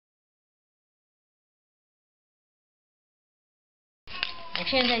我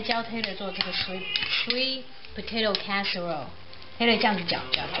现在在教 Taylor 做这个 sweet potato casserole。Taylor 这样子搅，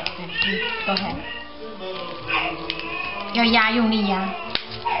都很。要压，用力压。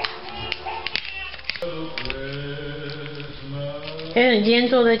Taylor 你今天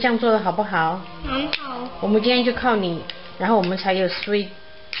做的这样做的好不好？很好。我们今天就靠你，然后我们才有 sweet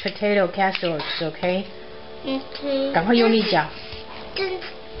potato casserole，OK？ OK。赶快用力搅。真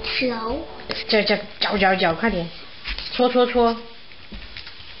巧。搅，快点，搓，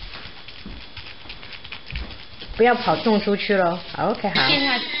不要跑动出去咯。OK， 好。现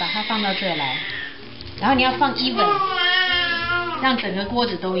在把它放到这来，然后你要放 even， 让整个锅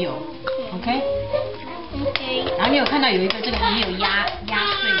子都有 ，OK？ 然后你有看到有一个这个还没有压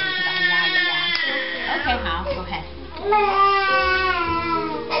碎的，就把它压一压。OK， 好 ，OK。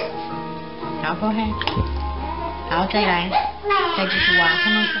好 ，OK。好，再来，再继续挖，他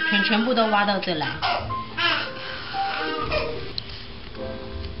们全部都挖到这来。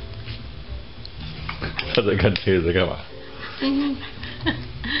他在看 Taylor 在干嘛？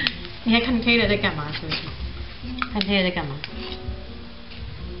你还看 Taylor 在干嘛？是不是？看 Taylor 在干嘛？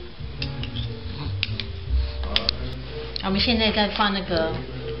我们现在在放那个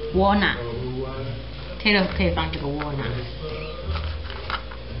窝囊 ，Taylor 可以放这个窝囊。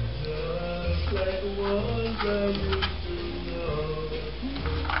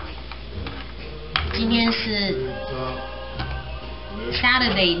今天是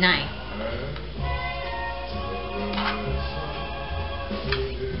Saturday night。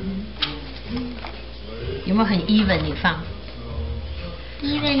有没有很 even？ 你放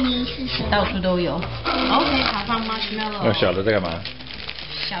 ？even 是什么？到处都有。OK， 好，放 marshmallow。那小的在干嘛？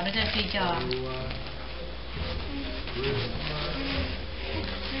小的在睡觉啊。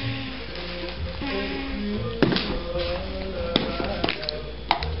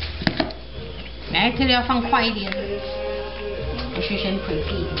来，这个要放快一点。我去先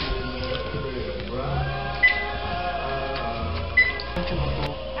preheat。这么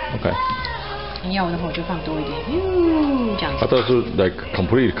多。OK。你要的话我就放多一点，这样子。它都是 like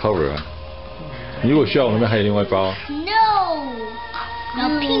complete cover 啊。如果需要，我那边还有另外一包。Snow， 有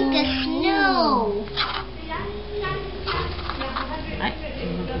pink snow。来，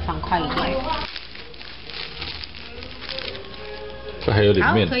放快一点。这还有里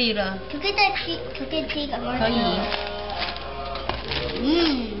面。好，可以了。可不可以再吃？可不可以吃一个吗？可以。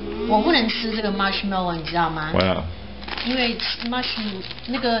我不能吃这个 marshmallow， 你知道吗？完了。因为 marshmallow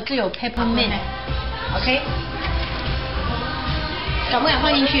那个这有 peppermint。OK。敢不敢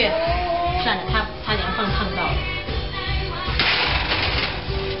放进去？算了，他等下放烫到了。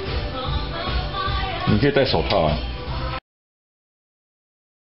你可以戴手套啊。